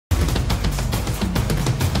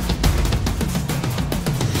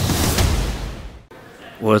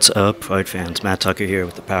What's up, fight fans? Matt Tucker here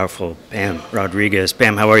with the powerful Bam Rodriguez.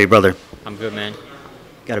 Bam, how are you, brother? I'm good, man.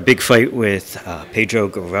 Got a big fight with Pedro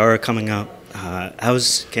Guevara coming up.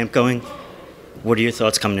 How's camp going? What are your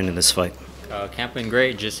thoughts coming into this fight? Camp went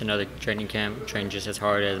great. Just another training camp. Trained just as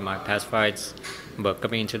hard as my past fights. But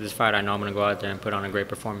coming into this fight, I know I'm going to go out there and put on a great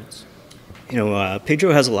performance. You know,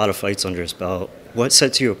 Pedro has a lot of fights under his belt. What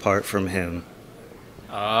sets you apart from him?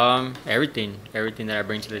 Everything. Everything that I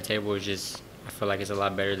bring to the table is just, I feel like it's a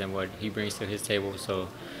lot better than what he brings to his table. So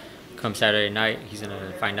come Saturday night, he's going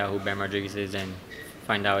to find out who Bam Rodriguez is and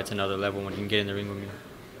find out it's another level when he can get in the ring with me.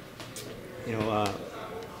 You know,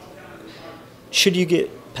 should you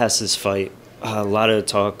get past this fight, a lot of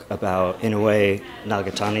talk about, in a way,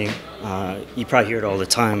 Nakatani. You probably hear it all the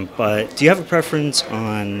time, but do you have a preference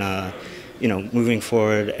on, moving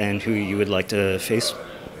forward and who you would like to face?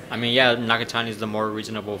 I mean, yeah, Nakatani is the more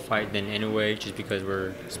reasonable fight than Inoue, just because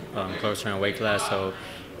we're closer in weight class. So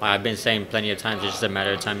I've been saying plenty of times, it's just a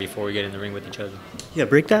matter of time before we get in the ring with each other. Yeah,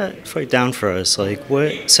 break that fight down for us. Like,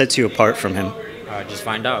 what sets you apart from him? Just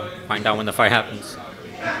find out. Find out when the fight happens.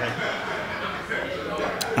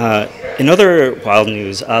 In other wild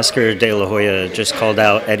news, Oscar De La Hoya just called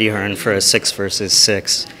out Eddie Hearn for a 6 versus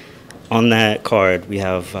 6. On that card, we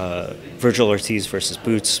have Virgil Ortiz versus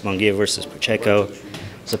Boots, Munguia versus Pacheco,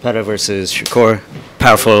 Zapata versus Shakur.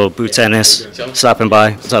 Powerful Boots Ennis stopping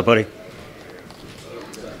by. What's up, buddy?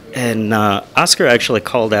 And Oscar actually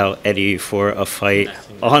called out Eddie for a fight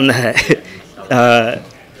on that.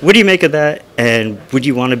 What do you make of that? And would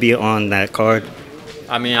you want to be on that card?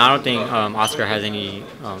 I mean, I don't think Oscar has any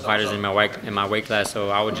fighters in my weight class, so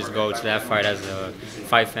I would just go to that fight as a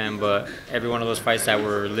fight fan. But every one of those fights that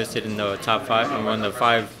were listed in the top 5, on the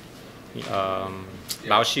 5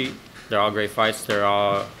 bout sheet, they're all great fights. They're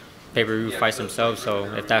all pay-per-view fights themselves.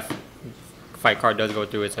 So if that fight card does go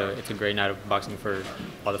through, it's a great night of boxing for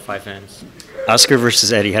all the fight fans. Oscar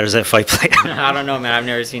versus Eddie, how does that fight play out? I don't know, man. I've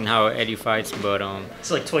never seen how Eddie fights, but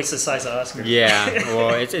it's like twice the size of Oscar. Yeah,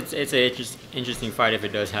 well, it's an interesting fight if it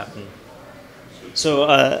does happen. So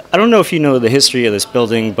I don't know if you know the history of this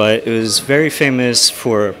building, but it was very famous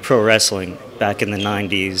for pro wrestling back in the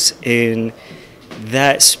 90s. In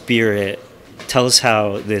that spirit, tell us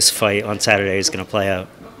how this fight on Saturday is going to play out.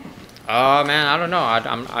 Man, I don't know.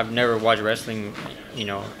 I've never watched wrestling,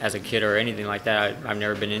 as a kid or anything like that. I've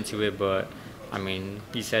never been into it, but I mean,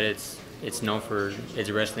 he said it's known for its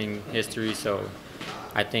wrestling history, so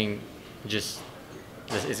I think just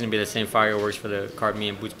it's gonna be the same fireworks for the card me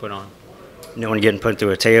and Boots put on. No one getting put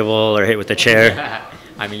through a table or hit with a chair.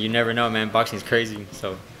 I mean, you never know, man. Boxing's crazy,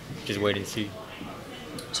 so just wait and see.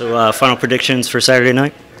 So, final predictions for Saturday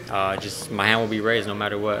night? Just my hand will be raised no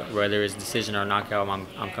matter what, whether it's decision or knockout.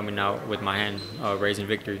 I'm coming out with my hand raised in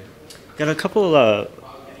victory. Got a couple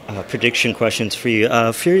prediction questions for you.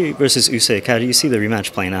 Fury versus Usyk. How do you see the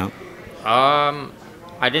rematch playing out?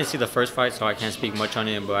 I didn't see the first fight, so I can't speak much on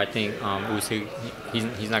it. But I think Usyk,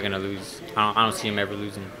 he's not gonna lose. I don't see him ever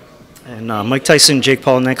losing. And Mike Tyson, Jake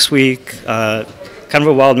Paul next week. Kind of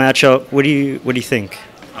a wild matchup. What do you think?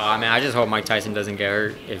 Man, I just hope Mike Tyson doesn't get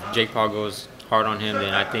hurt. If Jake Paul goes hard on him,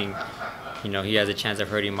 then I think, he has a chance of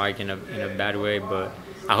hurting Mike in a bad way. But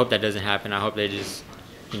I hope that doesn't happen. I hope they just,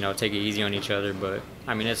 take it easy on each other. But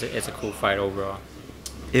I mean, it's a cool fight overall.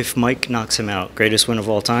 If Mike knocks him out, greatest win of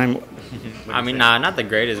all time? I mean, not the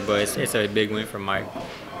greatest, but it's a big win for Mike.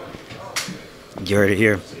 You heard it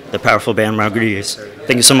here. The powerful Bam Rodriguez.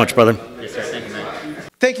 Thank you so much, brother. Yes, sir. Thank you, man.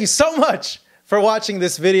 Thank you so much for watching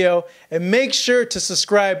this video, and make sure to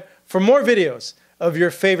subscribe for more videos of your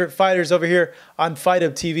favorite fighters over here on Fight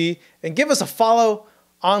Up TV, and give us a follow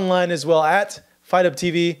online as well at Fight Up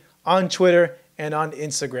TV on Twitter and on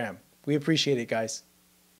Instagram. We appreciate it, guys.